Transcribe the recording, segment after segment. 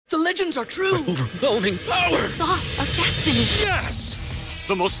The legends are true. Overwhelming power! Sauce of destiny. Yes!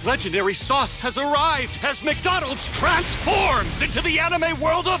 The most legendary sauce has arrived as McDonald's transforms into the anime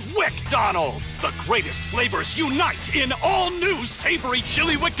world of WickDonald's. The greatest flavors unite in all new savory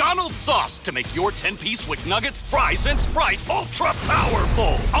chili McDonald's sauce to make your 10-piece Wick Nuggets, fries, and Sprite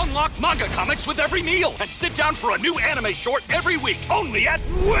ultra-powerful. Unlock manga comics with every meal and sit down for a new anime short every week only at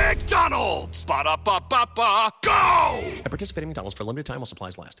WickDonald's. Ba-da-ba-ba-ba, go! And participate in McDonald's for a limited time while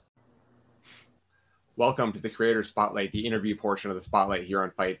supplies last. Welcome to the Creator Spotlight, the interview portion of the Spotlight here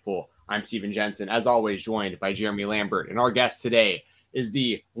on Fightful. I'm Steven Jensen, as always, joined by Jeremy Lambert. And our guest today is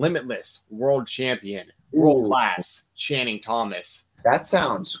the Limitless World Champion, World Class, Channing Thomas. That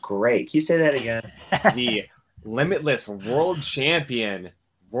sounds great. Can you say that again? The Limitless World Champion,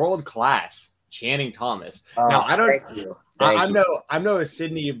 World Class, Channing Thomas. Now, I don't. Thank you. I'm no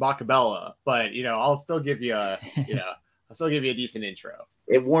Sydney Bacabella, but I'll still give you a decent intro.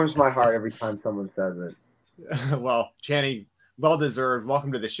 It warms my heart every time someone says it. Well, Channing, well deserved.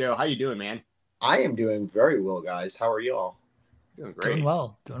 Welcome to the show. How you doing, man? I am doing very well, guys. How are you all? Doing great. Doing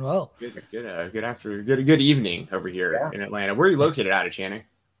well. Good evening over here in Atlanta. Where are you located out of, Channing?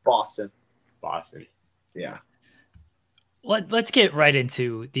 Boston. Yeah. Let's get right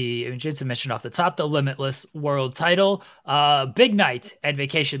into the Jensen mentioned off the top, the Limitless World Title. Big night at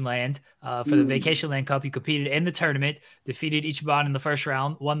Vacation Land. For the Vacation Land Cup, you competed in the tournament, defeated Ichiban in the first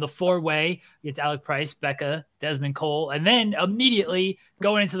round, won the 4-way against Alec Price, Becca, Desmond Cole, and then immediately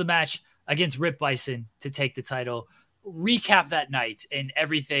going into the match against Rip Bison to take the title. Recap that night and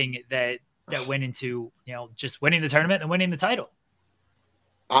everything that went into just winning the tournament and winning the title.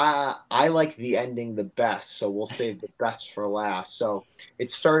 I like the ending the best, so we'll save the best for last. So it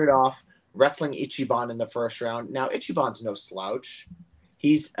started off wrestling Ichiban in the first round. Now, Ichiban's no slouch.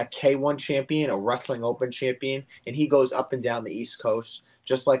 He's a K1 champion, a Wrestling Open champion, and he goes up and down the East Coast,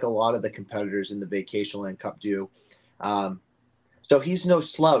 just like a lot of the competitors in the Vacation Land Cup do. So he's no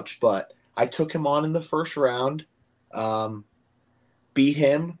slouch, but I took him on in the first round, beat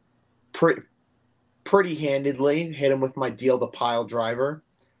him pretty handedly, hit him with my Deal the Pile driver.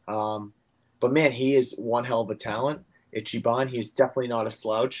 But man, he is one hell of a talent. Ichiban, he is definitely not a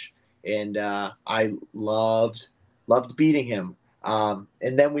slouch, and I loved beating him.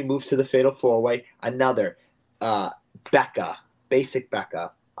 And then we moved to the Fatal 4-Way. Another Becca, Basic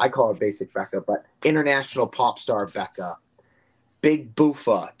Becca. I call her Basic Becca, but international pop star Becca. Big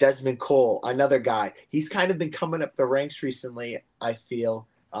Buffa, Desmond Cole, another guy. He's kind of been coming up the ranks recently, I feel.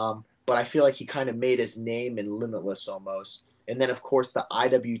 But I feel like he kind of made his name in Limitless almost. And then, of course, the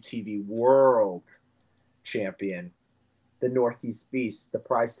IWTV World Champion, the Northeast Beast, the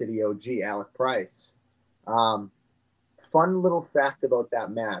Prize City OG, Alec Price. Fun little fact about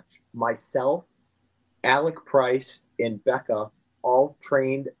that match. Myself, Alec Price, and Becca all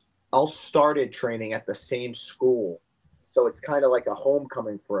started training at the same school. So it's kind of like a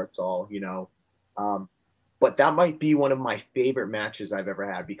homecoming for us all, But that might be one of my favorite matches I've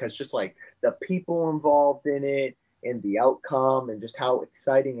ever had because just like the people involved in it, and the outcome and just how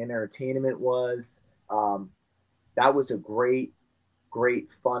exciting and entertainment was. That was a great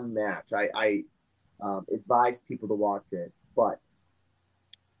fun match. I advise people to watch it, but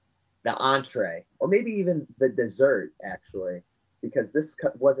the entree or maybe even the dessert actually, because this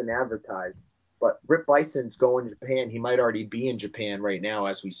wasn't advertised, but Rip Bison's going to Japan. He might already be in Japan right now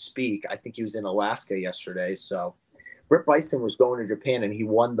as we speak. I think he was in Alaska yesterday. So Rip Bison was going to Japan and he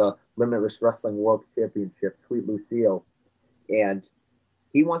won the Limitless Wrestling World Championship, Sweet Lucille. And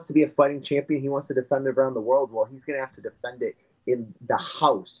he wants to be a fighting champion. He wants to defend it around the world. Well, he's going to have to defend it in the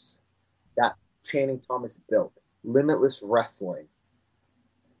house that Channing Thomas built, Limitless Wrestling.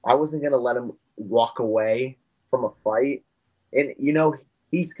 I wasn't going to let him walk away from a fight. And,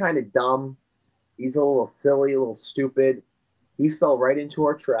 he's kind of dumb. He's a little silly, a little stupid. He fell right into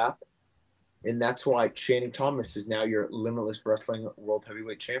our trap. And that's why Channing Thomas is now your Limitless Wrestling World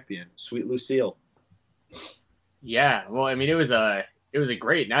Heavyweight Champion, Sweet Lucille. Yeah, well, I mean, it was a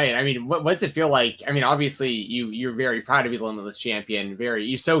great night. I mean, what's it feel like? I mean, obviously, you're very proud to be the Limitless Champion.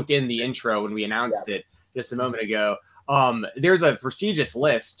 You soaked in the intro when we announced it just a moment ago. There's a prestigious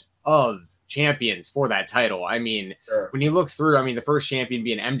list of champions for that title. I mean, when you look through, the first champion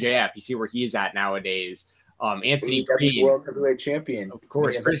being MJF, you see where he's at nowadays. Anthony Green, World Heavyweight Champion, of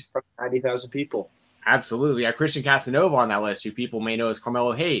course, 90,000 people. Absolutely, yeah. Christian Casanova on that list, who people may know as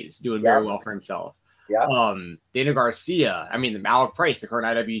Carmelo Hayes, doing very well for himself. Yeah. Dana Garcia. The Alec Price, the current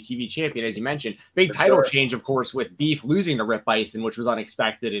IWTV champion, as you mentioned, big title change, of course, with Beef losing to Rip Bison, which was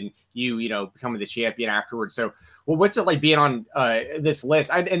unexpected, and you becoming the champion afterwards. So, well, what's it like being on this list?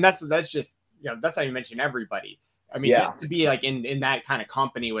 And that's just that's how you mention everybody. I mean, just to be like in that kind of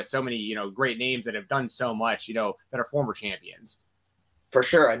company with so many, you know, great names that have done so much, you know, that are former champions. For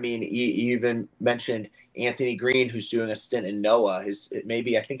sure. I mean, you even mentioned Anthony Green, who's doing a stint in Noah. I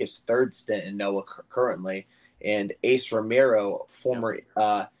think his third stint in Noah currently, and Ace Romero, former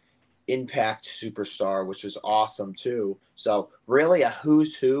Impact superstar, which is awesome too. So really a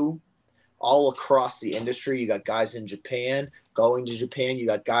who's who all across the industry. You got guys in Japan going to Japan. You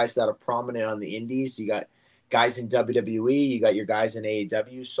got guys that are prominent on the indies. You got guys in WWE. You got your guys in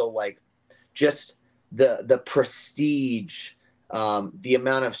AEW. So like just the prestige, the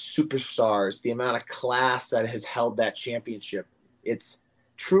amount of superstars, the amount of class that has held that championship. It's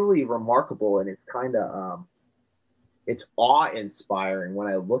truly remarkable, and it's kind of it's awe-inspiring when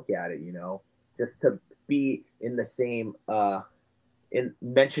I look at it, you know, just to be in the same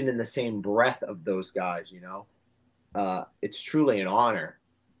mentioned in the same breath of those guys, you know. It's truly an honor.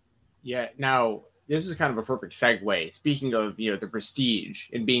 Yeah. Now, this is kind of a perfect segue. Speaking of, you know, the prestige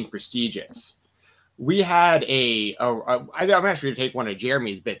and being prestigious, we had I'm actually going to take one of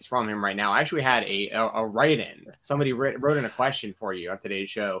Jeremy's bits from him right now. I actually had a write-in. Somebody wrote in a question for you on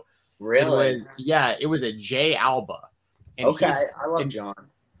today's show. Really? It was a Jay Alba. And okay, I love John.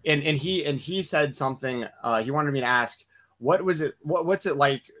 And he said something. He wanted me to ask, what's it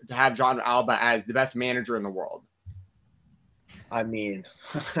like to have John Alba as the best manager in the world? I mean,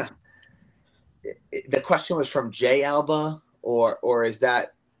 the question was from Jay Alba, or is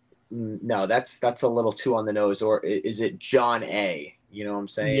that no? That's a little too on the nose. Or is it John A? You know what I'm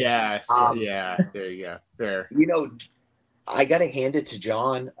saying? Yes. Yeah. There you go. Fair. You know, I got to hand it to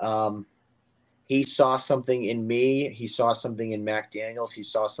John. He saw something in me. He saw something in Mac Daniels. He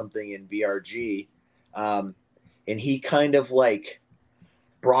saw something in BRG. And he kind of like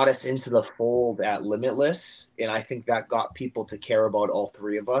brought us into the fold at Limitless. And I think that got people to care about all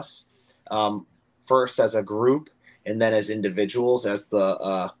three of us. First as a group, and then as individuals, as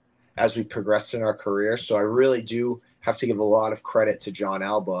we progressed in our career. So I really do have to give a lot of credit to John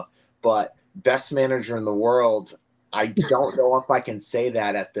Alba. But best manager in the world, I don't know if I can say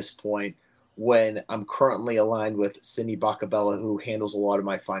that at this point, when I'm currently aligned with Cindy Bacabella, who handles a lot of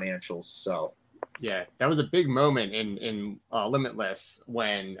my financials. So, yeah, that was a big moment in Limitless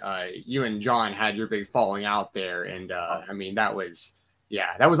when you and John had your big falling out there. And I mean, that was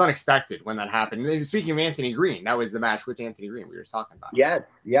unexpected when that happened. And speaking of Anthony Green, that was the match with Anthony Green we were talking about.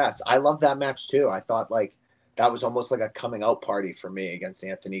 Yes. I love that match too. I thought like that was almost like a coming out party for me against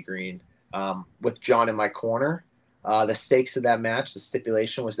Anthony Green, with John in my corner. The stakes of that match, the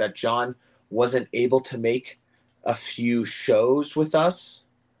stipulation was that John wasn't able to make a few shows with us.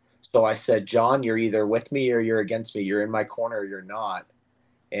 So I said, John, you're either with me or you're against me. You're in my corner or you're not.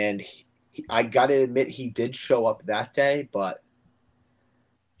 And I got to admit, he did show up that day, but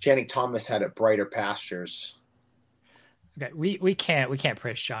Channing Thomas had it brighter pastures. Okay, we can't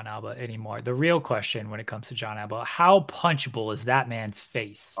praise John Alba anymore. The real question when it comes to John Alba, how punchable is that man's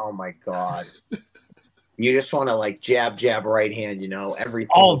face? Oh my God. You just want to like jab, right hand, you know,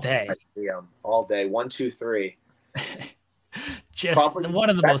 everything. All day. All day. 1, 2, 3. Just probably one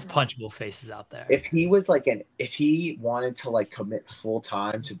of the most punchable faces out there. If he was if he wanted to like commit full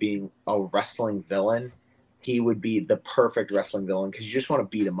time to being a wrestling villain, he would be the perfect wrestling villain, because you just want to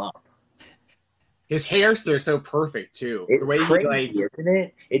beat him up. His hair's so perfect too. It's the way crazy, he isn't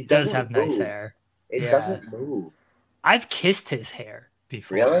it? It does have nice hair. It doesn't move. I've kissed his hair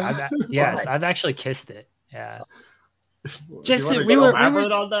before. Really? Yes, I've actually kissed it. Yeah. Just we were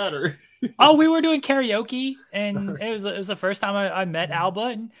on that, or we were doing karaoke, and it was the first time I met Alba,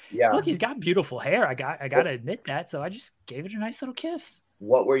 and look, he's got beautiful hair. I got to admit that, so I just gave it a nice little kiss.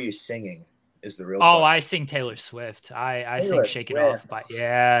 What were you singing? Is the real question. I sing Taylor Swift. I sing Shake It Off, but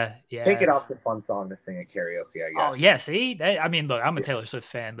yeah. Shake It Off's a fun song to sing at karaoke, I guess. Oh yeah, see, I mean, look, I'm a Taylor Swift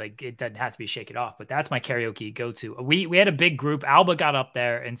fan. Like, it doesn't have to be Shake It Off, but that's my karaoke go-to. We had a big group. Alba got up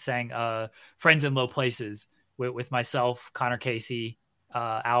there and sang "Friends in Low Places" with myself, Connor Casey,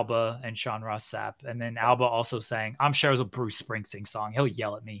 Alba, and Sean Ross Sapp. And then Alba also sang, I'm sure it was a Bruce Springsteen song. He'll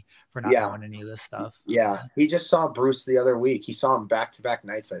yell at me for not knowing any of this stuff. Yeah, he just saw Bruce the other week. He saw him back-to-back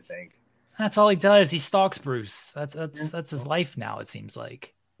nights, I think. That's all he does. He stalks Bruce. That's his life now, it seems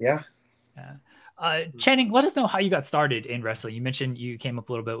like. Yeah. Channing, let us know how you got started in wrestling. You mentioned you came up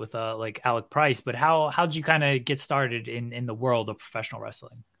a little bit with like Alec Price, but how did you kind of get started in the world of professional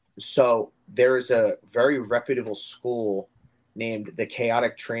wrestling? So there is a very reputable school named the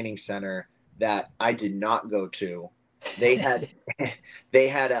Chaotic Training Center that I did not go to. They had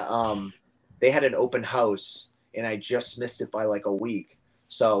an open house, and I just missed it by like a week.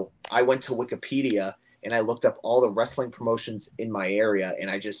 So I went to Wikipedia, and I looked up all the wrestling promotions in my area, and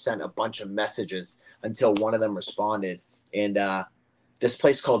I just sent a bunch of messages until one of them responded. And this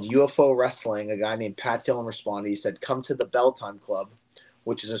place called UFO Wrestling, a guy named Pat Dillon responded. He said, come to the Belltime Club,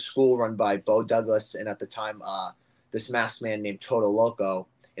 which is a school run by Bo Douglas and at the time this masked man named Toto Loco.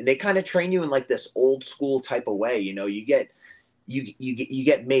 And they kind of train you in like this old school type of way. You know, you get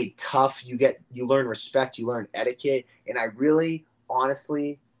made tough, you learn respect, you learn etiquette. And I really,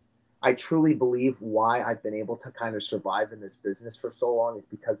 honestly, I truly believe why I've been able to kind of survive in this business for so long is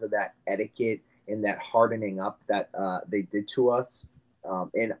because of that etiquette and that hardening up that they did to us.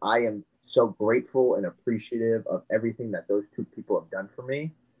 And I am so grateful and appreciative of everything that those two people have done for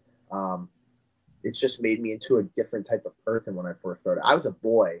me. It's just made me into a different type of person when I first started. I was a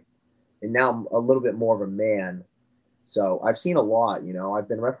boy, and now I'm a little bit more of a man. So I've seen a lot, you know. I've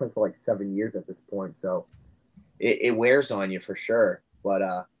been wrestling for like 7 years at this point, so it wears on you for sure.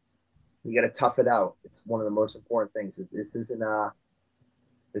 But you got to tough it out. It's one of the most important things. This isn't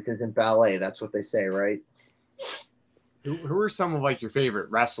ballet. That's what they say, right? Who are some of like your favorite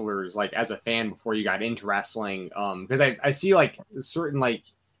wrestlers, like as a fan before you got into wrestling? Because I see like certain like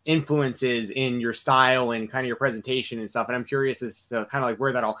influences in your style and kind of your presentation and stuff, and I'm curious as to kind of like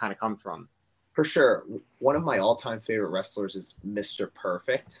where that all kind of comes from. For sure, one of my all-time favorite wrestlers is Mr.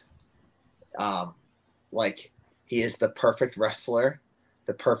 Perfect. Like he is the perfect wrestler,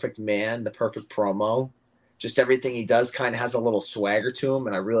 the perfect man, the perfect promo. Just everything he does kind of has a little swagger to him,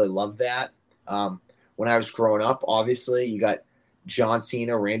 and I really love that. When I was growing up, obviously, you got John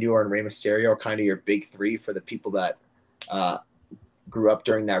Cena, Randy Orton, and Rey Mysterio, kind of your big three for the people that grew up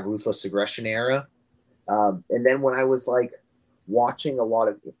during that Ruthless Aggression era. And then when I was like watching a lot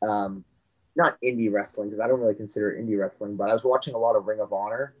of, not indie wrestling, because I don't really consider it indie wrestling, but I was watching a lot of Ring of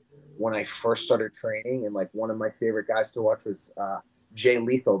Honor when I first started training. And like one of my favorite guys to watch was Jay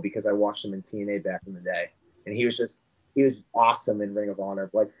Lethal, because I watched him in TNA back in the day. And he was awesome in Ring of Honor,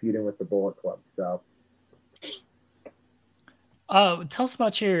 like feuding with the Bullet Club. So. Tell us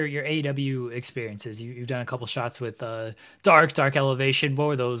about your AEW experiences. You've done a couple shots with Dark Elevation. What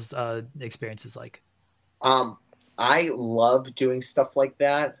were those experiences like? I love doing stuff like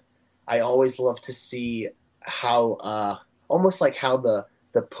that. I always love to see how almost like how the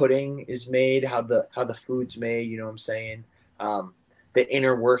pudding is made, how the food's made. You know what I'm saying? The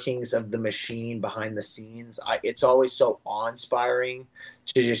inner workings of the machine behind the scenes. It's always so awe-inspiring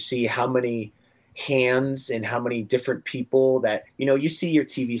to just see how many hands and how many different people that, you know, you see your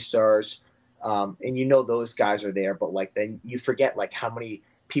TV stars and you know those guys are there, but like then you forget like how many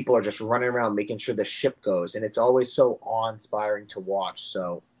people are just running around making sure the ship goes, and it's always so awe-inspiring to watch.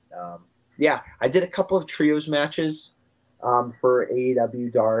 So yeah, I did a couple of trios matches for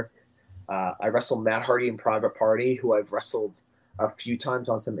AEW Dark. I wrestled Matt Hardy in Private Party, who I've wrestled a few times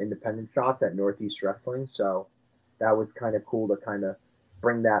on some independent shots at Northeast Wrestling, so that was kind of cool to kind of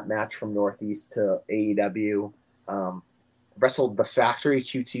bring that match from Northeast to AEW. Wrestled the Factory,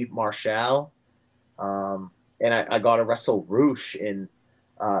 QT Marshall, and I got to wrestle Roosh in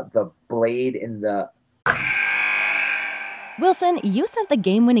the Blade in the... Wilson, you sent the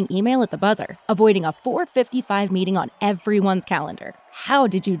game-winning email at the buzzer, avoiding a 4:55 meeting on everyone's calendar. How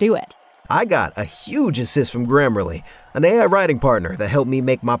did you do it? I got a huge assist from Grammarly, an AI writing partner that helped me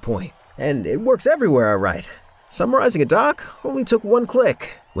make my point. And it works everywhere I write. Summarizing a doc only took one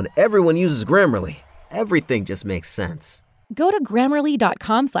click. When everyone uses Grammarly, everything just makes sense. Go to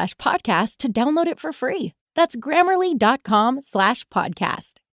Grammarly.com/podcast to download it for free. That's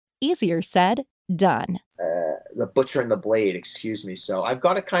Grammarly.com/podcast. Easier said, done. The Butcher and the Blade, excuse me. So I've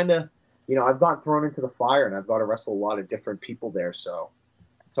got to kind of, you know, I've gotten thrown into the fire, and I've got to wrestle a lot of different people there. So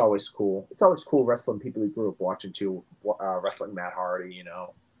it's always cool. It's always cool wrestling people who grew up watching too, wrestling Matt Hardy, you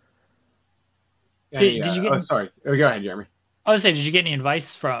know. Did you get? Sorry. Go ahead, Jeremy. I was saying, did you get any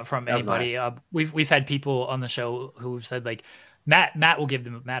advice from anybody? We've had people on the show who've said like Matt will give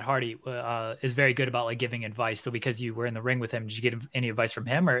them. Matt Hardy is very good about like giving advice. So because you were in the ring with him, did you get any advice from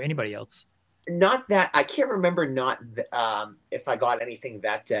him or anybody else? Not that I can't remember. If I got anything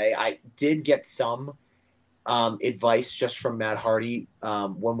that day. I did get some advice just from Matt Hardy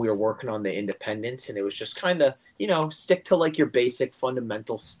when we were working on the independents, and it was just kind of, you know, stick to like your basic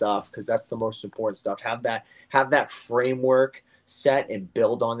fundamental stuff, because that's the most important stuff. Have that framework set and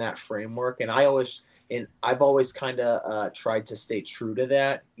build on that framework. And I've always kind of tried to stay true to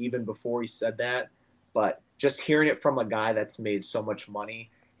that even before he said that. But just hearing it from a guy that's made so much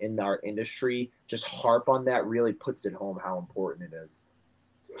money in our industry, just harp on that really puts it home how important it is.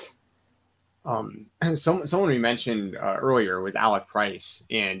 Someone we mentioned earlier was Alec Price,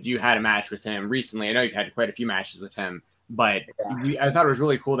 and you had a match with him recently. I know you've had quite a few matches with him, but I thought it was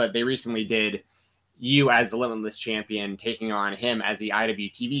really cool that they recently did, you as the Limitless champion taking on him as the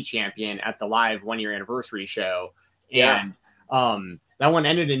IWTV champion at the live 1-year anniversary show. And that one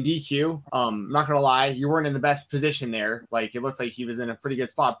ended in DQ. I'm not going to lie, you weren't in the best position there. Like, it looked like he was in a pretty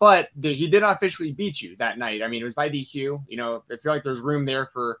good spot, but he did not officially beat you that night. I mean, it was by DQ. You know, I feel like there's room there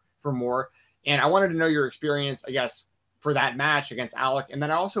for more. And I wanted to know your experience, I guess, for that match against Alec. And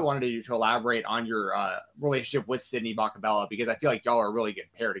then I also wanted you to elaborate on your relationship with Sydney Bacabella, because I feel like y'all are a really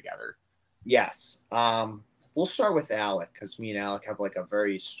good pair together. Yes. We'll start with Alec, because me and Alec have like a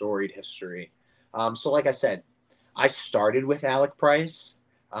very storied history. So like I said, I started with Alec Price.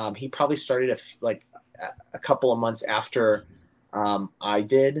 He probably started a couple of months after I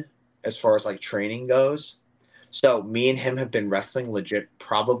did, as far as like training goes. So me and him have been wrestling legit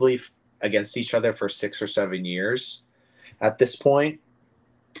probably against each other for 6 or 7 years. At this point,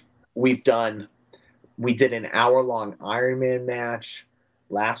 we did an hour-long Ironman match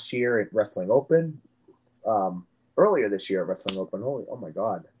last year at Wrestling Open. Earlier this year at Wrestling Open. Oh my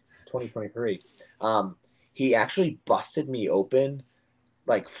God, 2023. He actually busted me open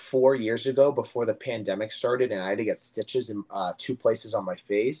like 4 years ago before the pandemic started, and I had to get stitches in 2 places on my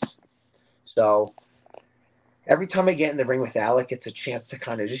face. So every time I get in the ring with Alec, it's a chance to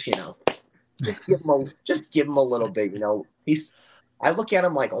kind of just give him a little bit. You know, I look at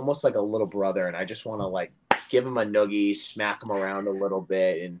him like almost like a little brother, and I just want to like give him a noogie, smack him around a little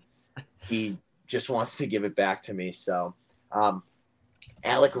bit, and he just wants to give it back to me. So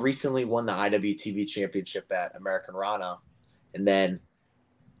Alec recently won the IWTV championship at American Rana, and then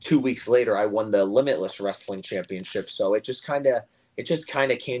 2 weeks later I won the Limitless wrestling championship. So it just kind of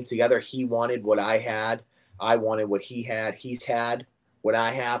came together. He wanted what I had, I wanted what he had. He's had what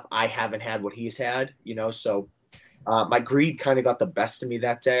I have. I haven't had what he's had, you know. So my greed kind of got the best of me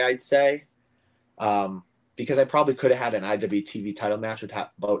that day, I'd say, because I probably could have had an IWTV title match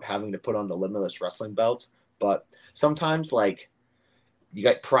without having to put on the Limitless wrestling belt. But sometimes, like, you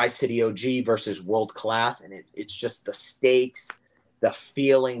got Prize City OG versus World Class, and it's just the stakes, the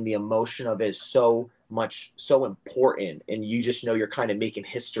feeling, the emotion of it is so important, and you just know you're kind of making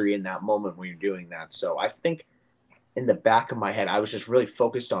history in that moment when you're doing that. So I think in the back of my head, I was just really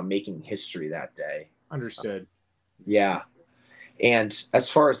focused on making history that day. Understood. Yeah. And as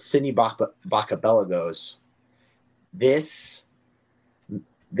far as Sydney Bacabella goes, this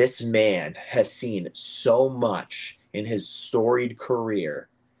man has seen so much in his storied career.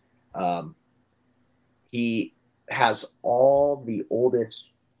 He has all the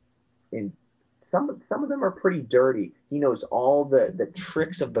oldest, and some of them are pretty dirty. He knows all the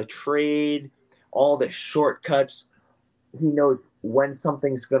tricks of the trade, all the shortcuts. He knows when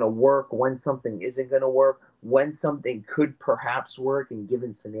something's going to work, when something isn't going to work, when something could perhaps work in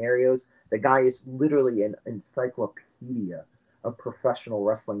given scenarios. The guy is literally an encyclopedia of professional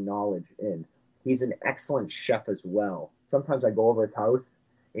wrestling knowledge, and he's an excellent chef as well. Sometimes I go over his house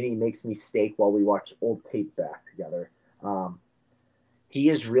and he makes me steak while we watch old tape back together. He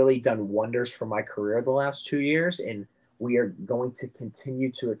has really done wonders for my career the last 2 years, and we are going to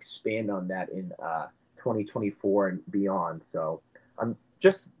continue to expand on that in 2024 and beyond. So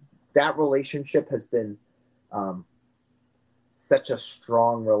just that relationship has been such a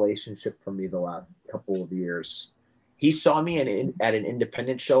strong relationship for me the last couple of years. He saw me at an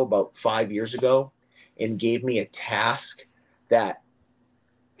independent show about 5 years ago and gave me a task that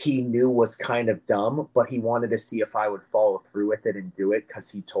he knew was kind of dumb, but he wanted to see if I would follow through with it and do it because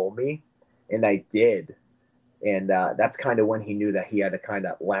he told me, and I did. And that's kind of when he knew that he had to kind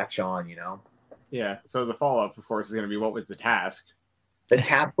of latch on, you know? Yeah. So the follow-up, of course, is going to be, what was the task? The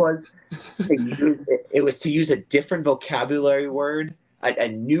task was to use a different vocabulary word, a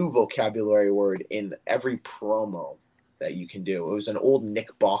new vocabulary word in every promo that you can do. It was an old Nick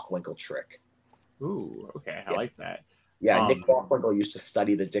Bockwinkel trick. Ooh, okay. I like that. Yeah, Nick Bockwinkel used to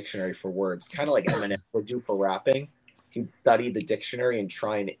study the dictionary for words, kind of like Eminem would do for rapping. He'd study the dictionary and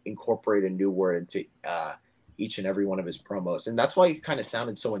try and incorporate a new word into each and every one of his promos. And that's why he kind of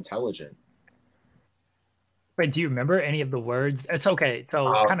sounded so intelligent. Wait, do you remember any of the words? It's okay. So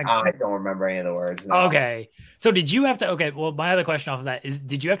I don't remember any of the words. No. Okay. So did you have to, okay. Well, my other question off of that is,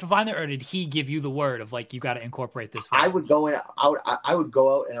 did you have to find it, or did he give you the word of like, you got to incorporate this word? I would go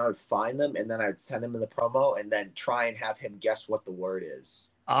out and I would find them, and then I would send him in the promo and then try and have him guess what the word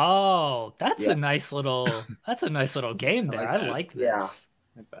is. Oh, that's a nice little game there. I like this.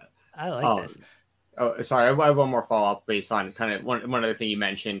 Yeah. I like this. Oh, sorry. I have one more follow-up based on kind of one other thing you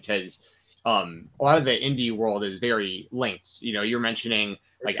mentioned, because a lot of the indie world is very linked. You know, you're mentioning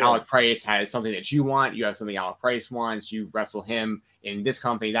like Alec Price has something that you want. You have something Alec Price wants. You wrestle him in this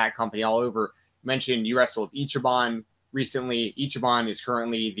company, that company, all over. You mentioned you wrestled Ichiban recently. Ichiban is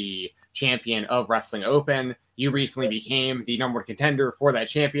currently the champion of Wrestling Open. You recently became the number one contender for that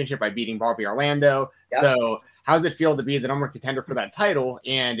championship by beating Barbie Orlando. Yep. So how does it feel to be the number one contender for that title?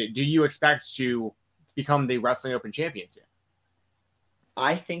 And do you expect to become the Wrestling Open champion soon?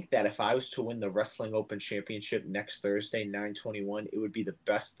 I think that if I was to win the Wrestling Open Championship next Thursday, 9/21, it would be the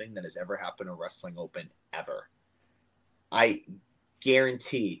best thing that has ever happened to Wrestling Open ever. I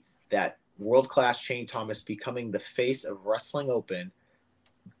guarantee that world-class Shane Thomas becoming the face of Wrestling Open,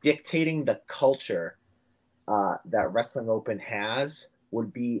 dictating the culture that Wrestling Open has,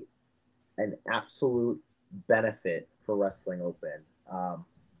 would be an absolute benefit for Wrestling Open.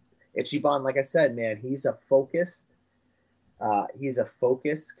 Ichiban, like I said, man, he's a focused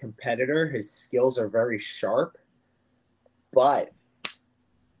competitor. His skills are very sharp, but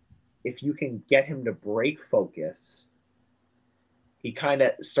if you can get him to break focus, he kind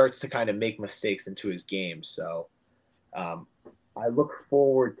of starts to make mistakes into his game. So I look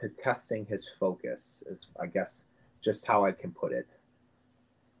forward to testing his focus, is I guess just how I can put it.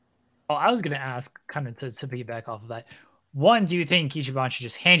 Oh, I was going to ask, kind of to piggyback off of that. One, do you think Ichiban should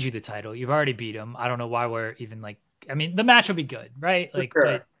just hand you the title? You've already beat him. I don't know why we're even the match will be good, right?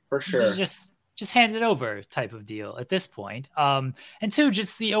 For sure. Just hand it over type of deal at this point. And two,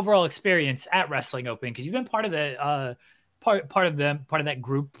 just the overall experience at Wrestling Open, because you've been part of the part of that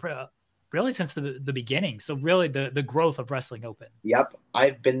group really since the beginning. So really the growth of Wrestling Open. Yep,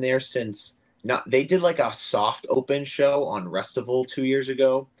 I've been there since. They did like a soft open show on Restival 2 years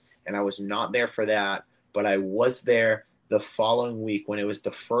ago, and I was not there for that, but I was there the following week when it was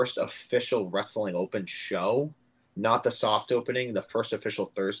the first official Wrestling Open show. Not the soft opening, the first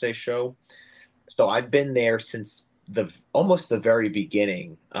official Thursday show. So I've been there since almost the very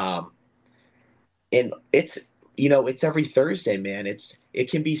beginning. And it's every Thursday, man. It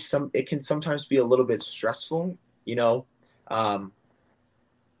can sometimes be a little bit stressful, you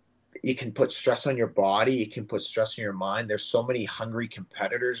can put stress on your body, it can put stress on your mind. There's so many hungry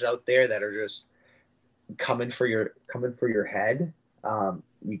competitors out there that are just coming for your head.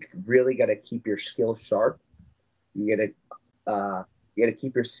 You really got to keep your skills sharp. You got to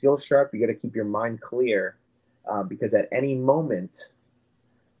keep your skills sharp. You got to keep your mind clear, because at any moment,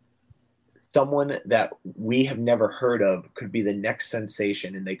 someone that we have never heard of could be the next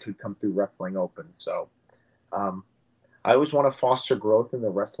sensation, and they could come through Wrestling Open. So, I always want to foster growth in the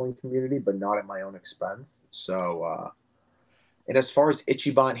wrestling community, but not at my own expense. So, and as far as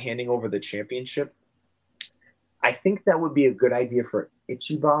Ichiban handing over the championship, I think that would be a good idea for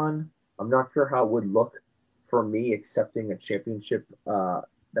Ichiban. I'm not sure how it would look for me accepting a championship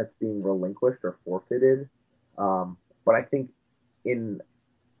that's being relinquished or forfeited. But I think in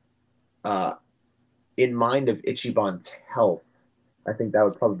mind of Ichiban's health, I think that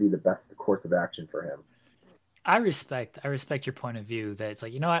would probably be the best course of action for him. I respect your point of view that it's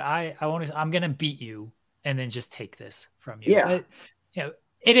like, you know what, I'm going to beat you and then just take this from you. Yeah. But,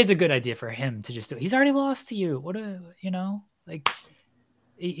 it is a good idea for him to just do it. He's already lost to you.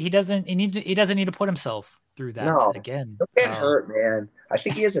 He doesn't need to put himself through that again. Don't get hurt, man. I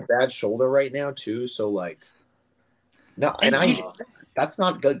think he has a bad shoulder right now too. So that's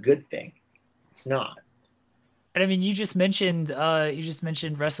not a good thing. It's not. And I mean, you just mentioned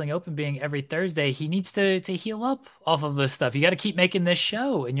Wrestling Open being every Thursday. He needs to heal up off of this stuff. You got to keep making this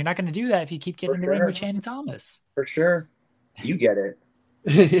show, and you're not going to do that if you keep getting in the ring with Shane Thomas. For sure, you get it.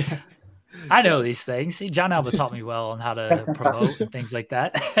 Yeah. I know these things. See, John Alba taught me well on how to promote and things like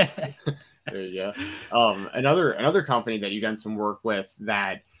that. There you go. Another company that you've done some work with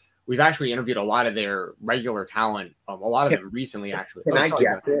that we've actually interviewed a lot of their regular talent. A lot of them recently, actually. Can I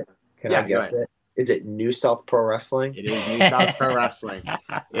guess it? Can I guess it? Is it New South Pro Wrestling? It is New South Pro Wrestling.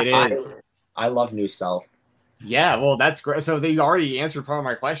 It is. I love New South. Yeah, well, that's great. So they already answered part of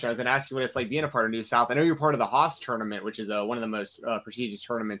my question. I was going to ask you what it's like being a part of New South. I know you're part of the Haas tournament, which is one of the most prestigious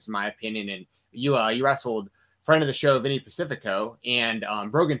tournaments, in my opinion. And you wrestled friend of the show, Vinny Pacifico, and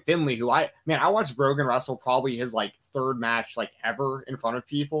Brogan Finley, who I watched Brogan wrestle probably his third match ever in front of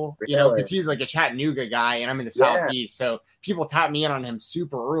people, really? Because he's a Chattanooga guy, and I'm in the Southeast, so people tap me in on him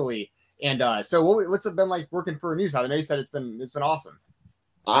super early. And so what's it been like working for New South? I know you said it's been awesome.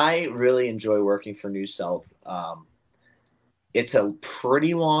 I really enjoy working for New South. It's a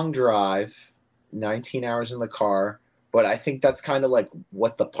pretty long drive, 19 hours in the car, but I think that's kind of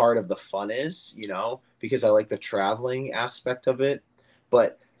what the part of the fun is, because I like the traveling aspect of it.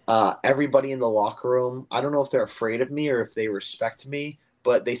 But everybody in the locker room, I don't know if they're afraid of me or if they respect me,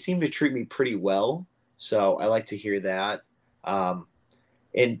 but they seem to treat me pretty well. So I like to hear that.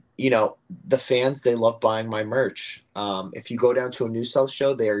 And, the fans, they love buying my merch. If you go down to a New South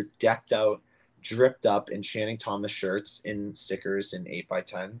show, they are decked out dripped up in Channing Thomas shirts and stickers and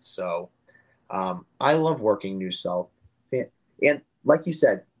 8x10s. So I love working New South. And like you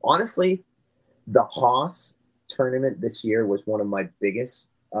said, honestly, the Haas tournament this year was one of my biggest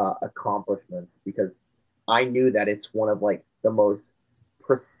accomplishments because I knew that it's one of like the most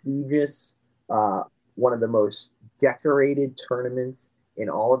prestigious, one of the most decorated tournaments in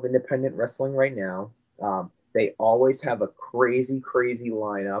all of independent wrestling right now. They always have a crazy, crazy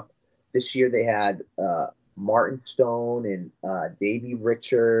lineup. This year they had Martin Stone and Davey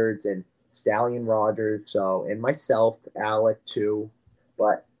Richards and Stallion Rogers. So, and myself, Alec too.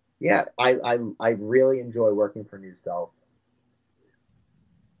 But yeah, I really enjoy working for New South.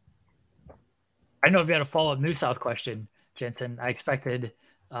 I don't know if you had a follow-up New South question, Jensen. I expected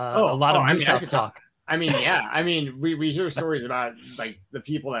a lot of New South talk. Yeah. I mean, we hear stories about like the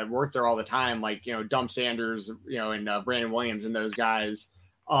people that work there all the time, like, Dump Sanders, and Brandon Williams and those guys.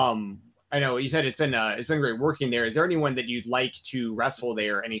 I know you said it's been great working there. Is there anyone that you'd like to wrestle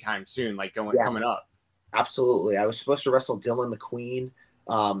there anytime soon, like coming up? Absolutely. I was supposed to wrestle Dylan McQueen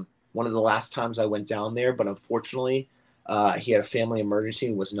one of the last times I went down there, but unfortunately he had a family emergency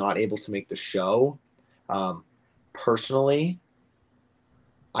and was not able to make the show. Personally,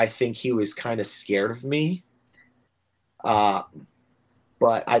 I think he was kind of scared of me. But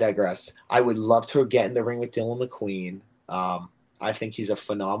I digress. I would love to get in the ring with Dylan McQueen. I think he's a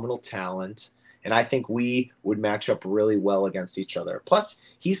phenomenal talent, and I think we would match up really well against each other. Plus,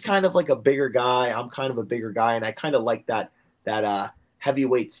 he's kind of like a bigger guy. I'm kind of a bigger guy, and I kind of like that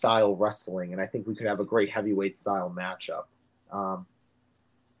heavyweight style wrestling, and I think we could have a great heavyweight style matchup.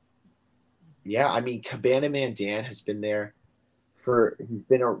 Yeah, I mean, Cabana Man Dan has been there he's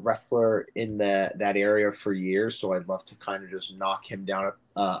been a wrestler in that area for years, so I'd love to kind of just knock him down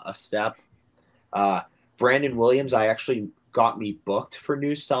a step. Brandon Williams, I actually got me booked for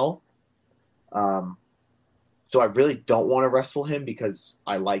New South. So I really don't want to wrestle him because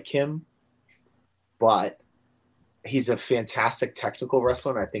I like him, but he's a fantastic technical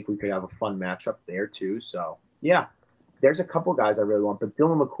wrestler, and I think we could have a fun matchup there too. So yeah, there's a couple guys I really want, but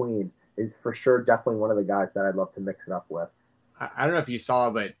Dylan McQueen is for sure definitely one of the guys that I'd love to mix it up with. I don't know if you saw,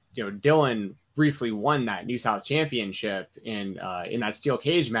 but Dylan briefly won that New South Championship in that steel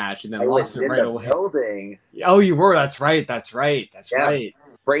cage match, and then lost it right away. Building. Oh, you were. That's right. Right.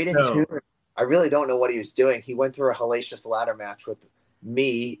 Braden Tudor. I really don't know what he was doing. He went through a hellacious ladder match with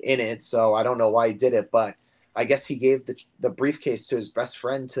me in it, so I don't know why he did it, but I guess he gave the briefcase to his best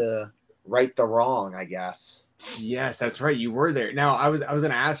friend to right the wrong, I guess. Yes, that's right. You were there. Now, I was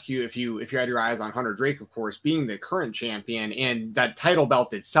going to ask you if you had your eyes on Hunter Drake, of course, being the current champion, and that title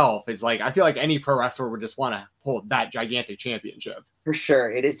belt itself is like, I feel like any pro wrestler would just want to hold that gigantic championship. For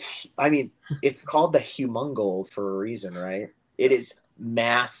sure. It is. I mean, it's called the Humongold for a reason, right? It is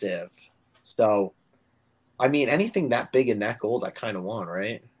massive. So, I mean, anything that big and that gold, I kind of want,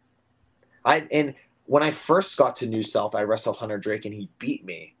 right? And when I first got to New South, I wrestled Hunter Drake and he beat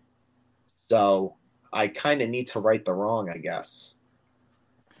me. So I kind of need to right the wrong, I guess.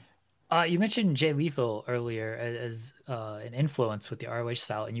 You mentioned Jay Lethal earlier as an influence with the ROH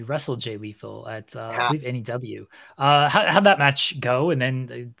style, and you wrestled Jay Lethal at, I believe, NEW. How'd that match go? And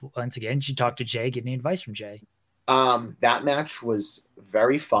then, once again, did you talk to Jay, get any advice from Jay? That match was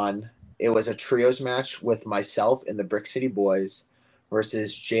very fun. It was a trios match with myself and the Brick City Boys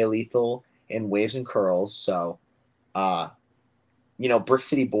versus Jay Lethal and Waves and Curls. So, Brick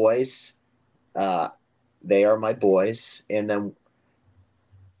City Boys, they are my boys. And then,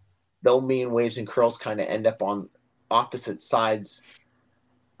 though me and Waves and Curls kind of end up on opposite sides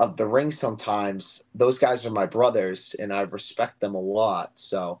of the ring sometimes, those guys are my brothers, and I respect them a lot.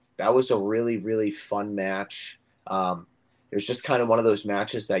 So that was a really, really fun match. It was just kind of one of those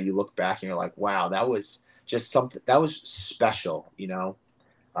matches that you look back and you're like, wow, that was just something that was special,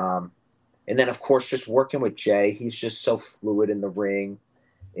 And then, of course, just working with Jay, he's just so fluid in the ring,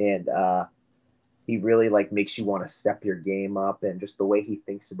 and he really makes you want to step your game up, and just the way he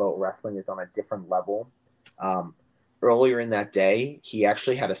thinks about wrestling is on a different level. Earlier in that day, he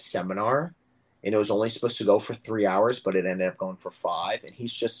actually had a seminar, and it was only supposed to go for 3 hours, but it ended up going for 5. And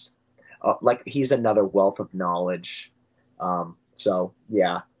he's just he's another wealth of knowledge. So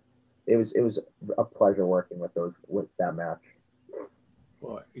yeah, it was a pleasure working with that match.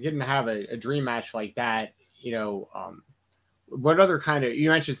 Well, getting to have a dream match like that, what other kind of, you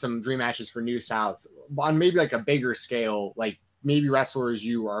mentioned some dream matches for New South on maybe like a bigger scale, like maybe wrestlers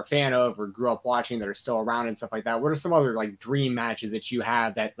you are a fan of or grew up watching that are still around and stuff like that. What are some other like dream matches that you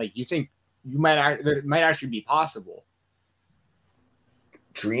have that you think that might actually be possible?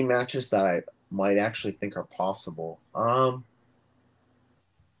 Dream matches that I might actually think are possible.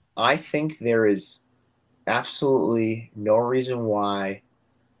 I think there is absolutely no reason why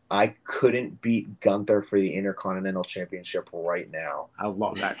I couldn't beat Gunther for the Intercontinental Championship right now. I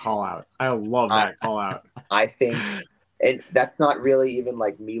love that call out. I think, and that's not really even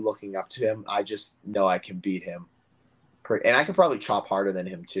like me looking up to him. I just know I can beat him. And I could probably chop harder than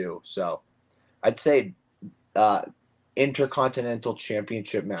him too. So I'd say Intercontinental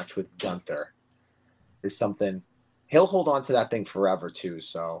Championship match with Gunther is something. He'll hold on to that thing forever too.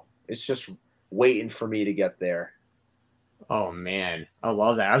 So it's just waiting for me to get there. Oh man, I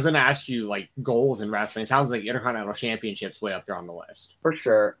love that. I was going to ask you like goals in wrestling. It sounds like Intercontinental Championship's way up there on the list. For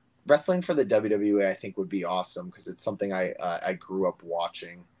sure. Wrestling for the WWE, I think, would be awesome because it's something I grew up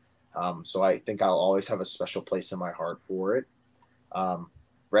watching. So I think I'll always have a special place in my heart for it.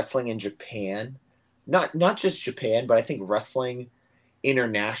 Wrestling in Japan, not just Japan, but I think wrestling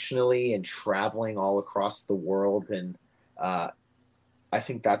internationally and traveling all across the world. And I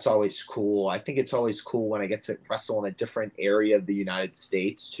think that's always cool. I think it's always cool when I get to wrestle in a different area of the United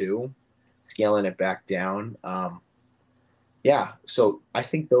States too, scaling it back down. Yeah, so I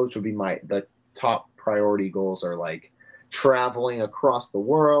think those would be the top priority goals are like traveling across the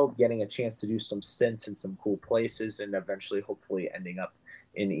world, getting a chance to do some stints in some cool places, and eventually, hopefully, ending up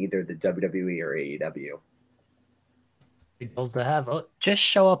in either the WWE or AEW. Big goals to have. Just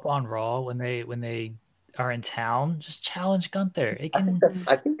show up on Raw when they are in town. Just challenge Gunther.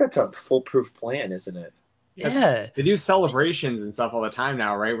 I think that's a foolproof plan, isn't it? Yeah, they do celebrations and stuff all the time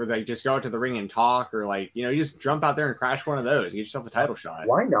now, right? Where they just go out to the ring and talk, or like you just jump out there and crash one of those, get yourself a title shot.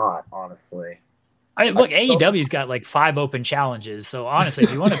 Why not? Honestly, AEW's got like 5 open challenges. So honestly,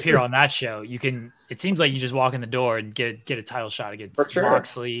 if you want to appear on that show, you can. It seems like you just walk in the door and get a title shot against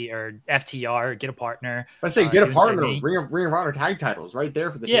Moxley or FTR, get a partner. Let's say get a partner, Ring of Honor tag titles right there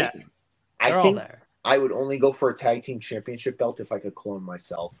for the taking. I think I would only go for a tag team championship belt if I could clone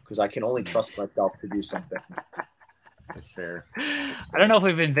myself because I can only trust myself to do something. That's fair. I don't know if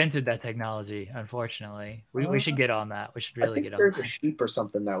we've invented that technology, unfortunately. We should get on that. We should really get on that. There's a sheep or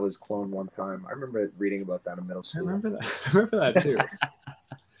something that was cloned one time. I remember reading about that in middle school. I remember that too.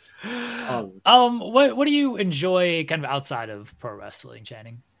 What do you enjoy kind of outside of pro wrestling,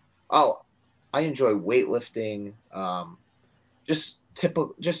 Channing? Oh, I enjoy weightlifting. Just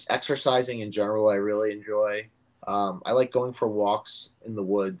exercising in general. I really enjoy. I like going for walks in the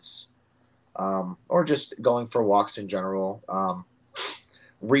woods, or just going for walks in general.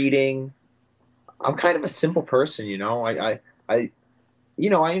 Reading. I'm kind of a simple person, I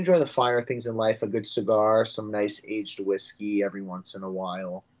enjoy the finer things in life. A good cigar, some nice aged whiskey every once in a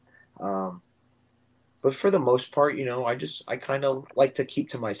while. But for the most part, I kind of like to keep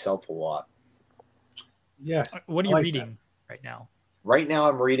to myself a lot. Yeah. What are you reading right now? Right now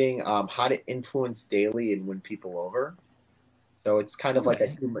I'm reading How to Influence Daily and Win People Over. So it's kind of like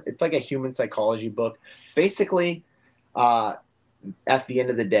a human psychology book. Basically, at the end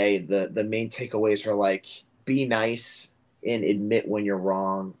of the day, the main takeaways are like be nice and admit when you're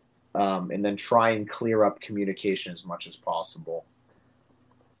wrong, and then try and clear up communication as much as possible.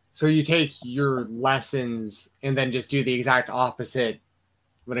 So you take your lessons and then just do the exact opposite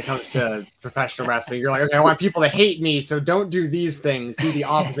when it comes to professional wrestling. You're like, okay, I want people to hate me, so don't do these things. Do the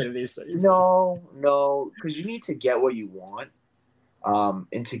opposite of these things. No, because you need to get what you want.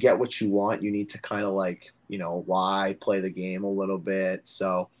 And to get what you want, you need to kind of like, lie, play the game a little bit.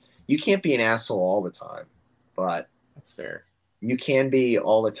 So you can't be an asshole all the time, but that's fair. You can be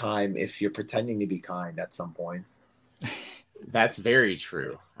all the time if you're pretending to be kind at some point. That's very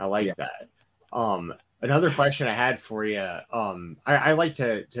true. I like that. Another question I had for you. I like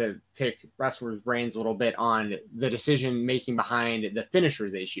to pick wrestlers' brains a little bit on the decision making behind the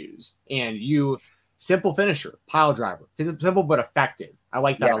finishers they choose. And simple finisher, pile driver, simple but effective. I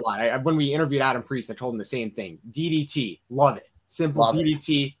like that a lot. When we interviewed Adam Priest, I told him the same thing. DDT, love it. Simple love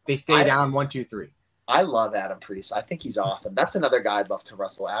DDT. It. They stay down 1, 2, 3. I love Adam Priest. I think he's awesome. That's another guy I'd love to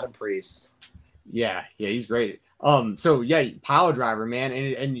wrestle. Adam Priest. Yeah, he's great. So pile driver, man,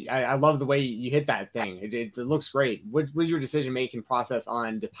 and I love the way you hit that thing. It looks great. What was your decision making process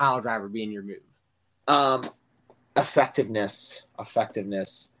on the pile driver being your move? Effectiveness.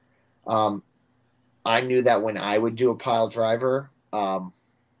 I knew that when I would do a pile driver, some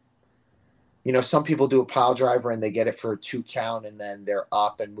people do a pile driver and they get it for a 2 count and then they're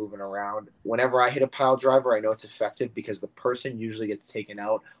up and moving around. Whenever I hit a pile driver, I know it's effective because the person usually gets taken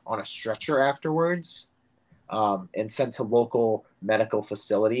out on a stretcher afterwards. And sent to local medical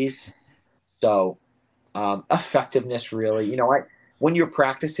facilities. So effectiveness really, when you're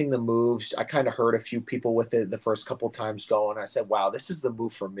practicing the moves, I kind of heard a few people with it the first couple of times go, and I said, wow, this is the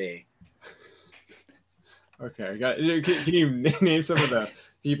move for me. Okay. Can you name some of the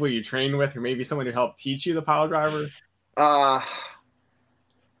people you train with, or maybe someone who helped teach you the pile driver? I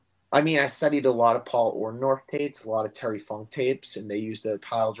mean, I studied a lot of Paul Orndorff tapes, a lot of Terry Funk tapes, and they use the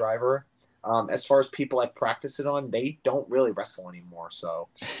pile driver. As far as people I've practiced it on, they don't really wrestle anymore. So,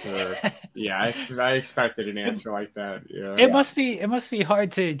 yeah, I expected an answer like that. Yeah, it must be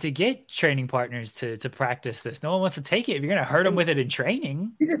hard to get training partners to practice this. No one wants to take it if you're gonna hurt them with it in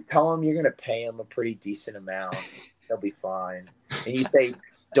training. You just tell them you're gonna pay them a pretty decent amount; they'll be fine. And you say,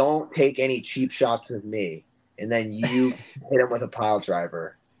 "Don't take any cheap shots with me," and then you hit them with a pile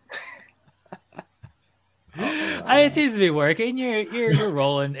driver. It seems to be working. You're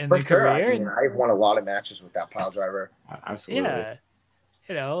rolling in the sure. career. I mean, I've won a lot of matches with that pile driver. Absolutely.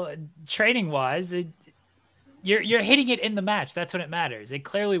 Yeah, training wise, you're hitting it in the match. That's when it matters. It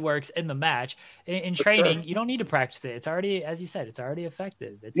clearly works in the match. In training, sure. You don't need to practice it. It's already, as you said, it's already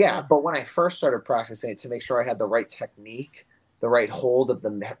effective. It's good. But when I first started practicing it, to make sure I had the right technique, the right hold of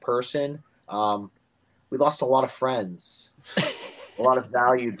the person, we lost a lot of friends, a lot of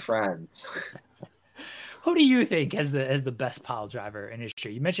valued friends. Who do you think has the best pile driver in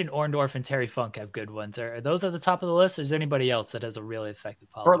history? You mentioned Orndorff and Terry Funk have good ones. Are those at the top of the list, or is there anybody else that has a really effective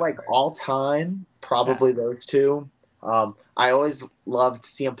pile driver? For like all time, probably those two. I always loved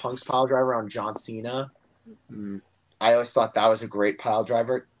CM Punk's pile driver on John Cena. I always thought that was a great pile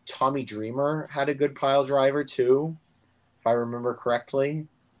driver. Tommy Dreamer had a good pile driver too, if I remember correctly.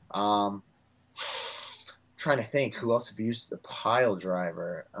 Trying to think who else have used the pile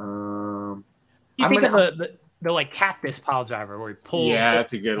driver. You think of the like cactus pile driver where he pulls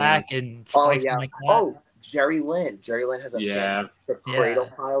that's a good back one. and spikes like that. Oh, Jerry Lynn. Jerry Lynn has a cradle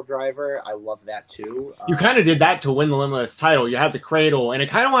pile driver. I love that too. You kind of did that to win the Limitless title. You had the cradle, and it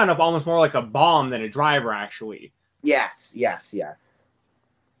kind of wound up almost more like a bomb than a driver, actually. Yes. Yeah,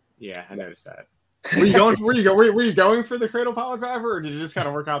 I noticed that. Were you going for the cradle pile driver, or did it just kind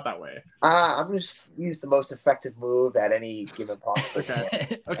of work out that way? I'm just use the most effective move at any given point.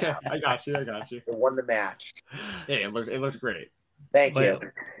 Okay, I got you. It won the match. Yeah, it looked great. Thank you.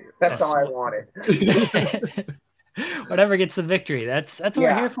 That's all I wanted. Whatever gets the victory. That's what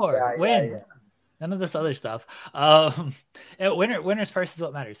we're here for. Wins. None of this other stuff. Winner's purse is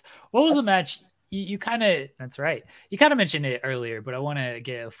what matters. What was the match? You kind of, that's right. You kind of mentioned it earlier, but I want to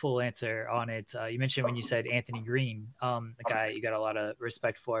get a full answer on it. You mentioned when you said Anthony Green, the guy you got a lot of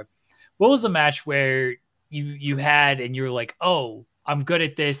respect for. What was the match where you had and you were like, oh, I'm good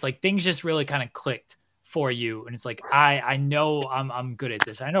at this. Like things just really kind of clicked for you. And it's like, I know I'm good at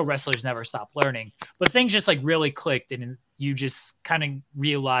this. I know wrestlers never stop learning, but things just like really clicked and you just kind of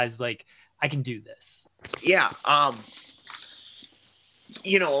realized like, I can do this. Yeah. A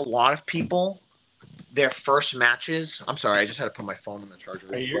lot of people, their first matches. I'm sorry, I just had to put my phone on the charger.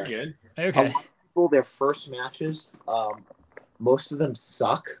 Hey, you're good. Okay. A lot of people, their first matches, most of them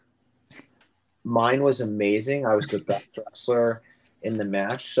suck. Mine was amazing. I was the best wrestler in the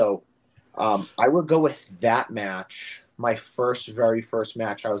match. So I would go with that match. My very first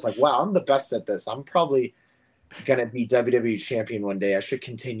match. I was like, wow, I'm the best at this. I'm probably going to be WWE champion one day. I should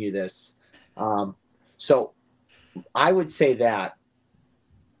continue this. So I would say that.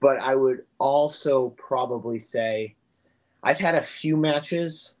 But I would also probably say I've had a few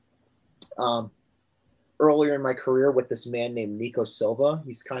matches earlier in my career with this man named Nico Silva.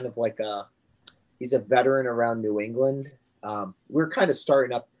 He's kind of like he's a veteran around New England. We're kind of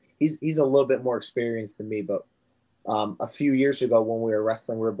starting up. He's a little bit more experienced than me, but a few years ago when we were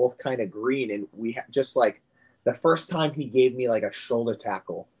wrestling, we were both kind of green, and we just like the first time he gave me like a shoulder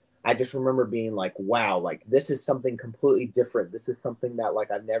tackle. I just remember being like, wow, like this is something completely different. This is something that like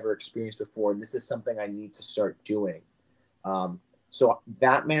I've never experienced before. And this is something I need to start doing. So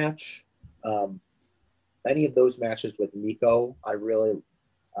that match, any of those matches with Nico, I really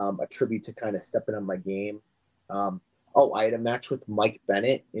attribute to kind of stepping on my game. I had a match with Mike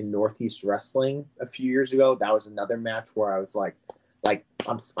Bennett in Northeast Wrestling a few years ago. That was another match where I was like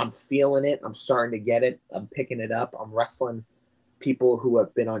I'm feeling it. I'm starting to get it. I'm picking it up. I'm wrestling people who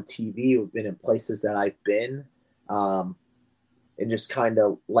have been on TV, who've been in places that I've been, and just kind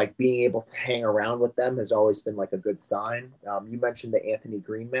of like being able to hang around with them has always been like a good sign. You mentioned the Anthony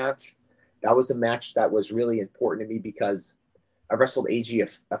Green match. That was a match that was really important to me because I wrestled AG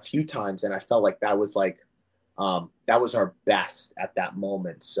a few times and I felt like that was our best at that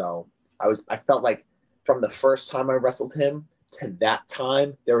moment. So I felt like from the first time I wrestled him to that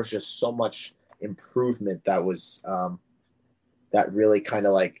time, there was just so much improvement that was, that really kind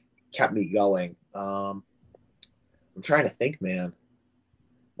of like kept me going. I'm trying to think, man.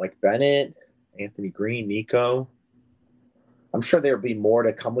 Like Bennett, Anthony Green, Nico. I'm sure there'll be more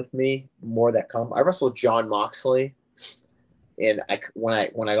to come with me, more that come. I wrestled John Moxley, and when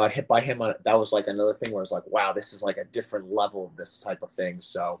I got hit by him, that was like another thing where I was like, wow, this is like a different level of this type of thing.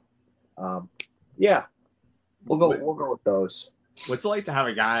 So, yeah, we'll go with those. What's it like to have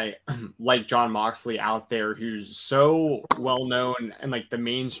a guy like John Moxley out there who's so well known in like the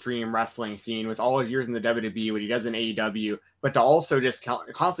mainstream wrestling scene with all his years in the WWE, what he does in AEW, but to also just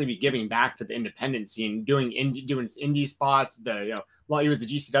constantly be giving back to the independent scene, doing indie spots. He was the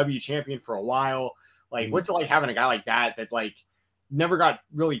GCW champion for a while. Like, what's it like having a guy like that like never got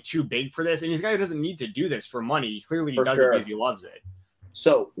really too big for this, and he's a guy who doesn't need to do this for money. He clearly does it because he loves it.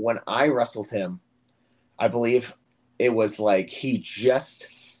 So when I wrestled him, I believe it was like he just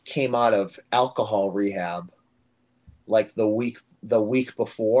came out of alcohol rehab like the week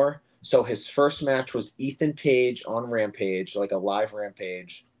before. So his first match was Ethan Page on Rampage, like a live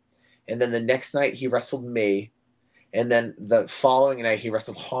Rampage. And then the next night he wrestled me. And then the following night he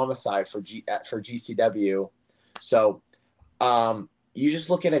wrestled Homicide for GCW. So you just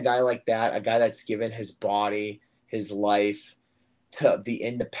look at a guy like that, a guy that's given his body, his life to the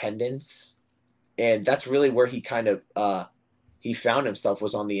independence. And that's really where he kind of he found himself,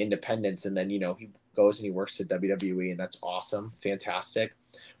 was on the independents. And then, he goes and he works at WWE, and that's awesome. Fantastic.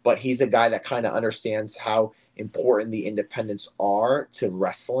 But he's a guy that kind of understands how important the independents are to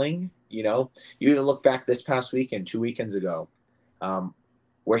wrestling. You even look back this past weekend, 2 weekends ago,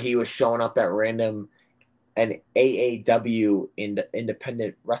 where he was showing up at an AAW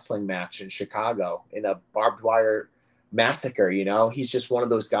independent wrestling match in Chicago in a barbed wire massacre. He's just one of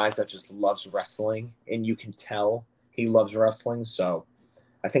those guys that just loves wrestling, and you can tell he loves wrestling. So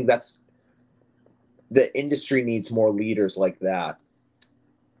I think the industry needs more leaders like that.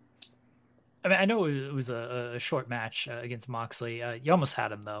 I mean, I know it was a short match against Moxley. You almost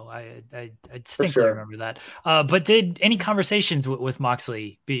had him, though. I distinctly remember that. But did any conversations with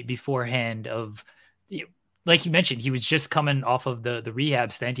Moxley beforehand of, like you mentioned, he was just coming off of the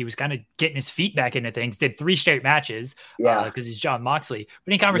rehab stint. He was kind of getting his feet back into things, did 3 straight matches because he's John Moxley.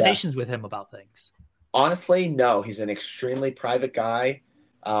 But any conversations with him about things? Honestly, no. He's an extremely private guy.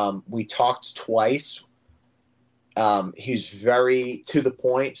 We talked twice. He's very to the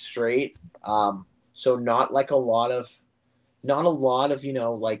point, straight. So not a lot of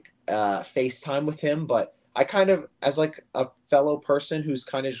FaceTime with him, but I kind of, as like a fellow person who's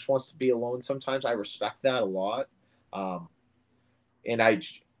kind of just wants to be alone sometimes, I respect that a lot. And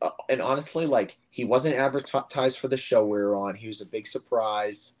honestly, like, he wasn't advertised for the show we were on. He was a big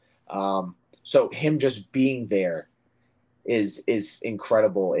surprise. So him just being there is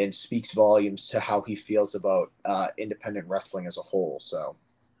incredible and speaks volumes to how he feels about independent wrestling as a whole. So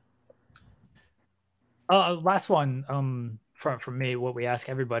last one from me, what we ask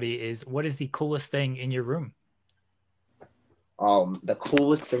everybody is, what is the coolest thing in your room? The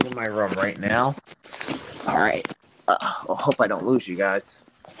coolest thing in my room right now. All right. I hope I don't lose you guys.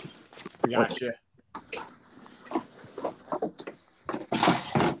 We got you.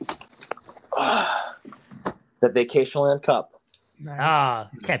 The Vacationland Cup. Nice.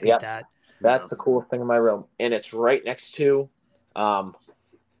 Can't beat that. That's the coolest thing in my room. And it's right next to,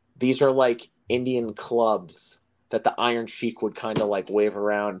 these are like Indian clubs that the Iron Sheik would kind of like wave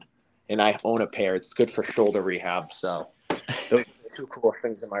around. And I own a pair. It's good for shoulder rehab. So those are the 2 cool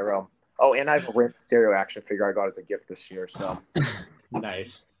things in my room. Oh, and I have a Rey Mysterio action figure I got as a gift this year. So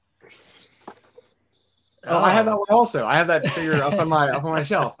nice. Oh, I have that one also. I have that figure up on my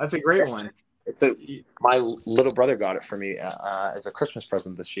shelf. That's a great one. My little brother got it for me as a Christmas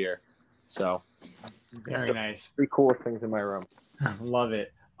present this year. So very nice. 3 cool things in my room. Love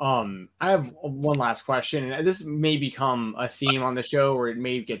it. I have one last question, and this may become a theme on the show, or it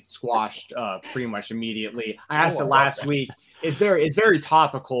may get squashed pretty much immediately. I asked it last week. It's very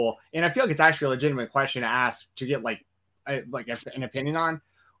topical, and I feel like it's actually a legitimate question to ask to get like an opinion on.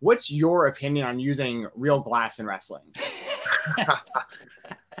 What's your opinion on using real glass in wrestling?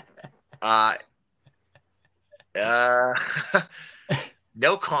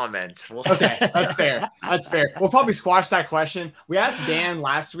 No comment. Okay, that's fair. That's fair. We'll probably squash that question. We asked Dan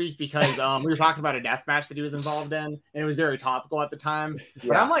last week because we were talking about a death match that he was involved in, and it was very topical at the time.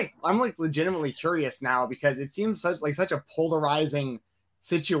 But I'm legitimately curious now because it seems such a polarizing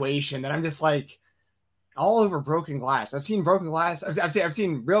situation that I'm just like all over broken glass. I've seen broken glass. I've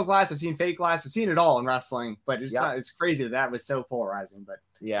seen real glass. I've seen fake glass. I've seen it all in wrestling. But it's crazy that was so polarizing. But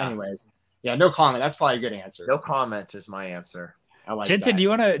anyways, no comment. That's probably a good answer. No comment is my answer. I like Jensen, that. do you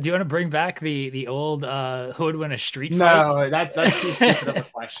want to bring back the old who would win a street No, fight? that's too stupid of a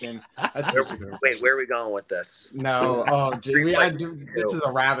question. That's too stupid. Wait, where are we going with this? No, oh, dude, this is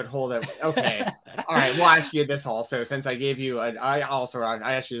a rabbit hole. That okay, all right. We'll ask you this also, since I gave you. I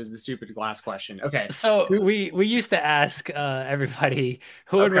asked you the stupid glass question. Okay, So we used to ask everybody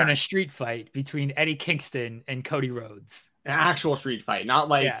who would win a street fight between Eddie Kingston and Cody Rhodes. an actual street fight, not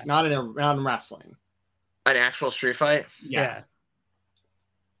not in wrestling. An actual street fight? Yeah.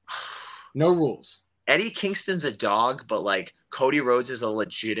 No rules. Eddie Kingston's a dog, but like Cody Rhodes is a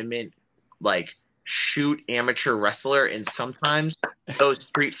legitimate like shoot amateur wrestler, and sometimes those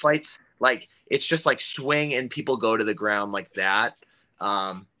street fights, like it's just like swing and people go to the ground like that.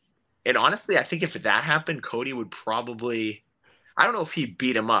 And honestly, I think if that happened, Cody would probably, I don't know if he'd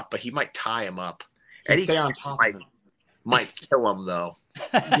beat him up, but he might tie him up. Eddie Stay on top of him. Might kill him though.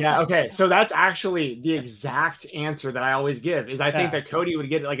 Yeah, okay. So that's actually the exact answer that I always give is I think that Cody would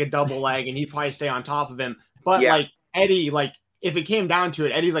get like a double leg and he'd probably stay on top of him. But like Eddie, like if it came down to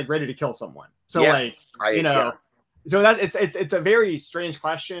it, Eddie's like ready to kill someone. So so that it's a very strange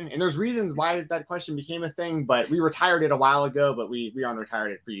question, and there's reasons why that question became a thing, but we retired it a while ago, but we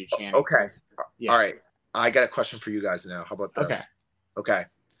unretired it for you, Shannon. Okay. All right. I got a question for you guys now. How about this? Okay.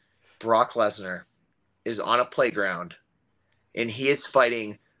 Brock Lesnar is on a playground and he is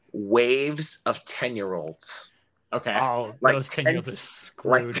fighting waves of 10-year-olds. Okay. Oh, like those 10-year-olds are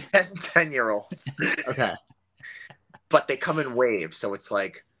screwed. Like 10-year-olds. Okay. But they come in waves, so it's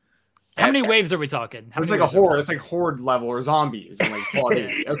like how many waves are we talking? It's like a horde. It's like horde level or zombies. And like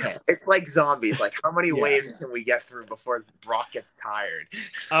okay. It's like zombies. Like how many waves can we get through before Brock gets tired?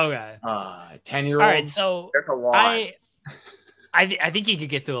 Okay. 10-year-old. All right, so there's a lot. I think he could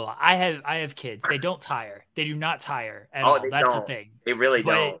get through a lot. I have kids. They don't tire. They do not tire at all. That's the thing. They really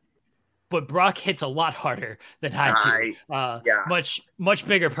don't. But Brock hits a lot harder than I do. Much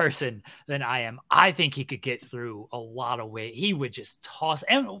bigger person than I am. I think he could get through a lot of weight. He would just toss,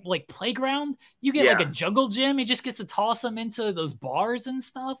 and like playground, you get like a jungle gym. He just gets to toss them into those bars and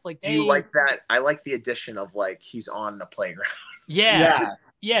stuff. Like, do you like that? I like the addition of like he's on the playground. Yeah,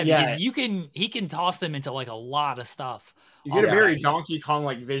 because he can toss them into like a lot of stuff. You get a very Donkey Kong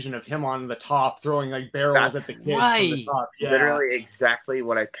like vision of him on the top throwing like barrels at the kids from the top. Yeah. Literally exactly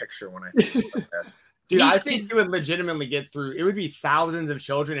what I picture when I think about that. Dude, I think he would legitimately get through. It would be thousands of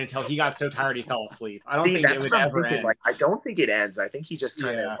children until he got so tired he fell asleep. I don't think it would ever end. Like, I don't think it ends. I think he just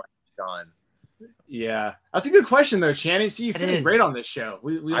kind of done. Yeah, that's a good question though, Shannon. See, you feel great on this show.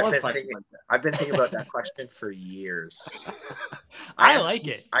 We love questions like that. I've been thinking about that question for years. I like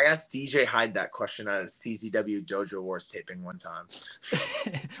it. I asked DJ Hyde that question at a CZW Dojo Wars taping one time.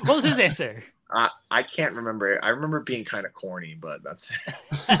 What was his answer? I can't remember it. I remember being kind of corny, but that's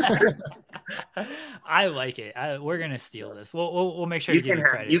it. I like it. We're gonna steal this. We'll make sure you to give you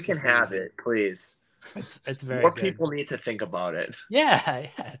credit. You can have it, please. It's very more good. People need to think about it. Yeah.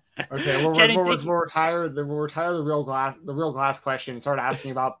 Okay, we'll retire the real glass question and start asking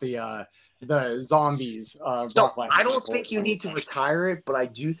about the zombies. So I don't think you need to retire it, but I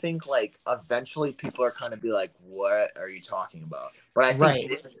do think like eventually people are kind of be like, "What are you talking about?" But I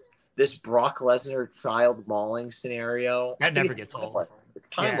think this Brock Lesnar child mauling scenario that never gets old. It's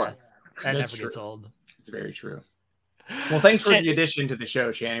timeless. That never gets old. It's very true. Well, thanks for the addition to the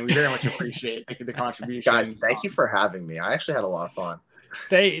show, Shannon. We very much appreciate the contribution. Guys, thank you for having me. I actually had a lot of fun.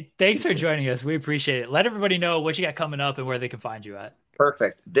 Thanks for joining us. We appreciate it. Let everybody know what you got coming up and where they can find you at.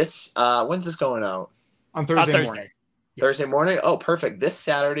 Perfect. This when's this going out? On Thursday morning. Yeah. Thursday morning? Oh, perfect. This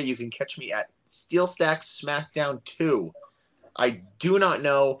Saturday you can catch me at Steel Stack SmackDown 2. I do not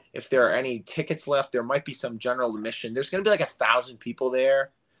know if there are any tickets left. There might be some general admission. There's going to be like 1,000 people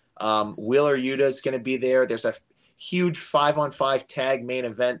there. Wheeler Yuta is going to be there. There's a huge 5-on-5 tag main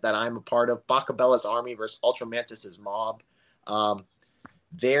event that I'm a part of. Bacabella's Army versus Ultra Mantis' Mob.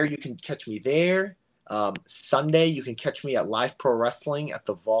 There you can catch me there. Sunday you can catch me at Live Pro Wrestling at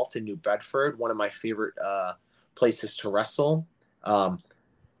the Vault in New Bedford, one of my favorite places to wrestle.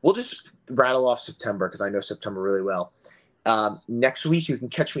 We'll just rattle off September because I know September really well. Next week you can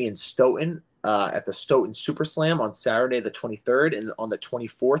catch me in Stoughton at the Stoughton Super Slam on Saturday the 23rd, and on the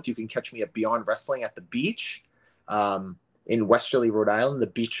 24th you can catch me at Beyond Wrestling at the Beach in Westerly, Rhode Island. The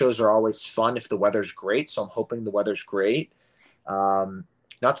beach shows are always fun if the weather's great, so I'm hoping the weather's great.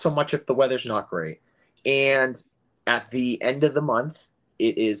 Not so much if the weather's not great. And at the end of the month,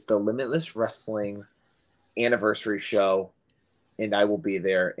 it is the Limitless Wrestling anniversary show, and I will be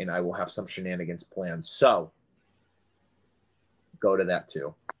there, and I will have some shenanigans planned. So go to that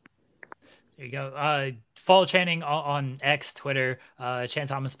too. There you go. Follow Channing on X, Twitter, Chan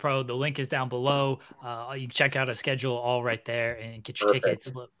Thomas Pro. The link is down below. You can check out a schedule all right there and get your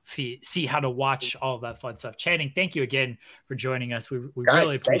tickets, see how to watch all that fun stuff. Channing, thank you again for joining us. We Guys,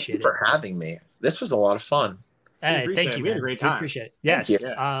 really appreciate it. Thank you for having me. This was a lot of fun. Hey, thank you. We had a great time. We appreciate it. Yes.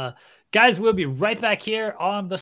 Guys, we'll be right back here on the